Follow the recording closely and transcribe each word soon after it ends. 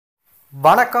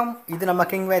வணக்கம். இது நம்ம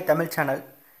கிங்வே தமிழ் சேனல்.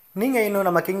 நீங்கள் இன்னும்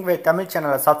நம்ம கிங்வே தமிழ்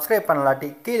சேனலை சப்ஸ்கிரைப் பண்ணலாட்டி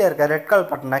கீழே இருக்க ரெட் கலர்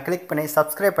பட்டனை கிளிக் பண்ணி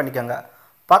சப்ஸ்கிரைப் பண்ணிக்கோங்க.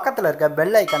 பக்கத்தில் இருக்க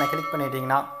பெல் ஐக்கானை கிளிக்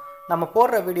பண்ணிட்டீங்கன்னா நம்ம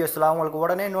போடுற வீடியோஸ்லாம் உங்களுக்கு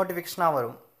உடனே நோட்டிஃபிகேஷனாக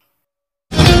வரும்.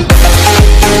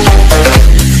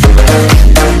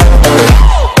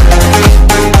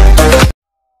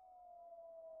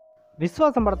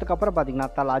 விஸ்வாசம் படத்துக்கு அப்புறம்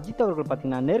பார்த்தீங்கன்னா அஜித் அவர்கள்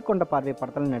பார்த்தீங்கன்னா நேர்கொண்ட பார்வை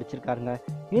படத்தில் நடிச்சிருக்காருங்க.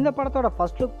 இந்த படத்தோட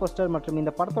ஃபர்ஸ்ட் லுக் போஸ்டர் மற்றும்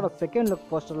இந்த படத்தோட செகண்ட் லுக்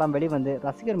போஸ்டர்லாம் வெளிவந்து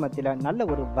ரசிகர் மத்தியில் நல்ல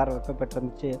ஒரு வரவேற்பை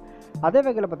பெற்றிருந்துச்சு. அதே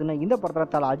வகையில் பார்த்தீங்கன்னா இந்த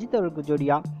படத்தில் அஜித் அவர்களுக்கு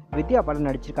ஜோடியாக வித்யா பாலன்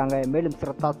நடிச்சிருக்காங்க. மேலும்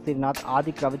ஸ்ரீநாத்,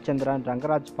 ஆதிக் ரவிச்சந்திரன்,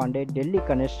 ரங்கராஜ் பாண்டே, டெல்லி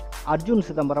கணேஷ், அர்ஜுன்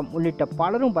சிதம்பரம் உள்ளிட்ட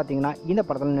பலரும் பார்த்தீங்கன்னா இந்த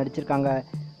படத்தில் நடிச்சிருக்காங்க.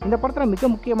 இந்த படத்தில் மிக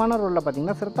முக்கியமான ரோலில்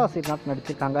பார்த்தீங்கன்னா ஸ்ரீநாத்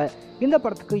நடிச்சிருக்காங்க. இந்த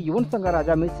படத்துக்கு யுவன் சங்கர்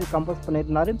ராஜா மியூசிக் கம்போஸ்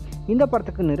பண்ணியிருந்தாரு. இந்த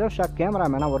படத்துக்கு நிரோஷா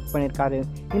கேமராமேனாக ஒர்க் பண்ணியிருக்காரு.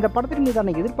 இந்த படத்தின்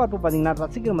மீதான எதிர்பார்ப்பு பார்த்தீங்கன்னா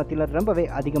ரசிகர் மத்தியில் ரொம்பவே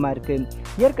அதிகமாக இருக்குது.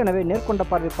 ஏற்கனவே நேர்கொண்ட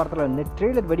பார்வை படத்தில் இருந்து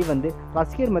ட்ரெய்லர் வெளிவந்து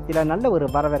ரசிகர் மத்தியில் நல்ல ஒரு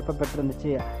வரவேற்பை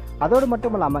பெற்றிருந்துச்சு. அதோடு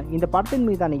மட்டும் இல்லாமல் இந்த படத்தின்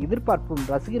மீதான எதிர்பார்ப்பும்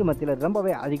ரசிகர் மத்தியில்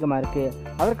ரொம்பவே அதிகமாக இருக்குது.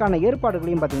 அதற்கான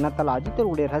ஏற்பாடுகளையும் பார்த்தீங்கன்னா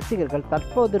அஜித்தருடைய ரசிகர்கள்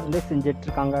தற்போது இருந்தே செஞ்சுட்டு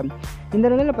இருக்காங்க. இந்த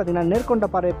நிலையில் பார்த்தீங்கன்னா நேர்கொண்ட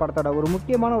பார்வை படத்தோட ஒரு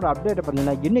முக்கியமான ஒரு அப்டேட்டை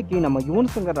பார்த்தீங்கன்னா இன்னைக்கு நம்ம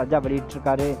யுவன் சங்கர் ராஜா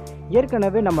வெளியிட்டிருக்காரு.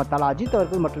 ஏற்கனவே நம்ம அஜித்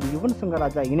அவர்கள் மற்றும் யுவன் சங்கர்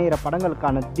ராஜா இணையிற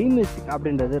படங்களுக்கான தி மியூசிக்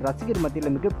அப்படின்றது ரசிகர்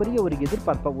மத்தியில் மிகப்பெரிய ஒரு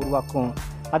எதிர்பார்ப்பை உருவாக்கும்.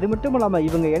 அது மட்டும் இல்லாமல்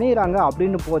இவங்க இணையிறாங்க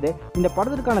அப்படின்னு போதே இந்த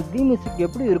படத்திற்கான தி மியூசிக்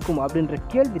எப்படி இருக்கும் அப்படின்ற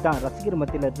கேள்வி தான் ரசிகர்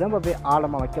மத்தியில் ரொம்பவே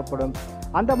ஆழமாக வைக்கப்படும்.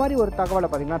 அந்த மாதிரி ஒரு தகவலை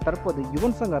பார்த்தீங்கன்னா தற்போது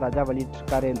யுவன் சங்கர் ராஜா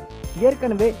வெளியிட்டிருக்காரு.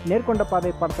 ஏற்கனவே நேர்கொண்ட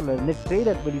பார்வை படத்தில் இருந்து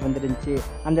ட்ரெய்லர் வெளிவந்துருந்துச்சு.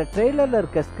 அந்த ட்ரெய்லரில்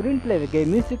இருக்க ஸ்க்ரீன் பிளேவுக்கு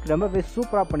மியூசிக் ரொம்பவே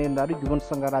சூப்பராக பண்ணியிருந்தார் யுவன்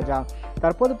சங்கர் ராஜா.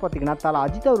 தற்போது பார்த்தீங்கன்னா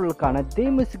அஜித் அவர்களுக்கான தி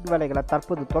மியூசிக் வேலைகளை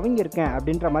தற்போது துவங்கியிருக்கேன்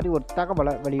அப்படின்ற மாதிரி ஒரு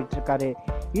தகவலை வெளியிட்டிருக்காரு.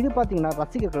 இது பார்த்தீங்கன்னா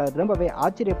ரசிகர்களை ரொம்பவே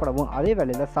ஆச்சரியப்படவும் அதே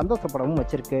வேளையில் சந்தோஷப்படவும்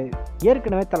வச்சிருக்கு.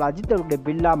 ஏற்கனவே அஜித் அவர்களுடைய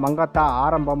பில்லா, மங்காத்தா,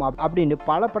 ஆரம்பம் அப்படின்னு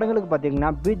பல படங்களுக்கு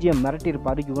பார்த்தீங்கன்னா BGM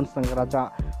மிரட்டியிருப்பார் யுவன் சங்கர் ராஜா.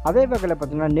 அதே வகையில்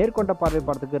பார்த்தீங்கன்னா நேர்கொண்ட பார்வை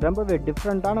படத்துக்கு ரொம்பவே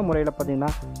டிஃப்ரெண்ட்டான முறையில்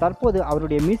பார்த்தீங்கன்னா தற்போது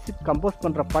அவருடைய மியூசிக் கம்போஸ்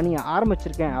பண்ணுற பணியை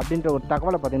ஆரம்பிச்சிருக்கேன் அப்படின்ற ஒரு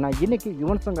தகவலை பார்த்தீங்கன்னா இன்னைக்கு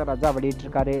யுவன் சங்கர் ராஜா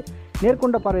வெளியிட்டிருக்காரு.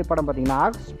 நேர்கொண்ட பார்வை படம் பார்த்தீங்கன்னா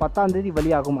ஆகஸ்ட் 10ஆம் தேதி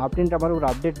வெளியாகும் அப்படின்ற மாதிரி ஒரு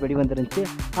அப்டேட் வெளிவந்துருந்துச்சு.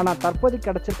 ஆனால் தற்போது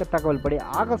கிடைச்சிருக்க தகவல் படி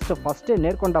ஆகஸ்ட் 1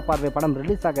 நேர்கொண்ட பார்வை படம்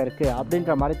ரிலீஸ் ஆக இருக்கு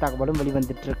அப்படின்ற மாதிரி தகவலும்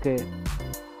வெளிவந்துட்டு இருக்கு.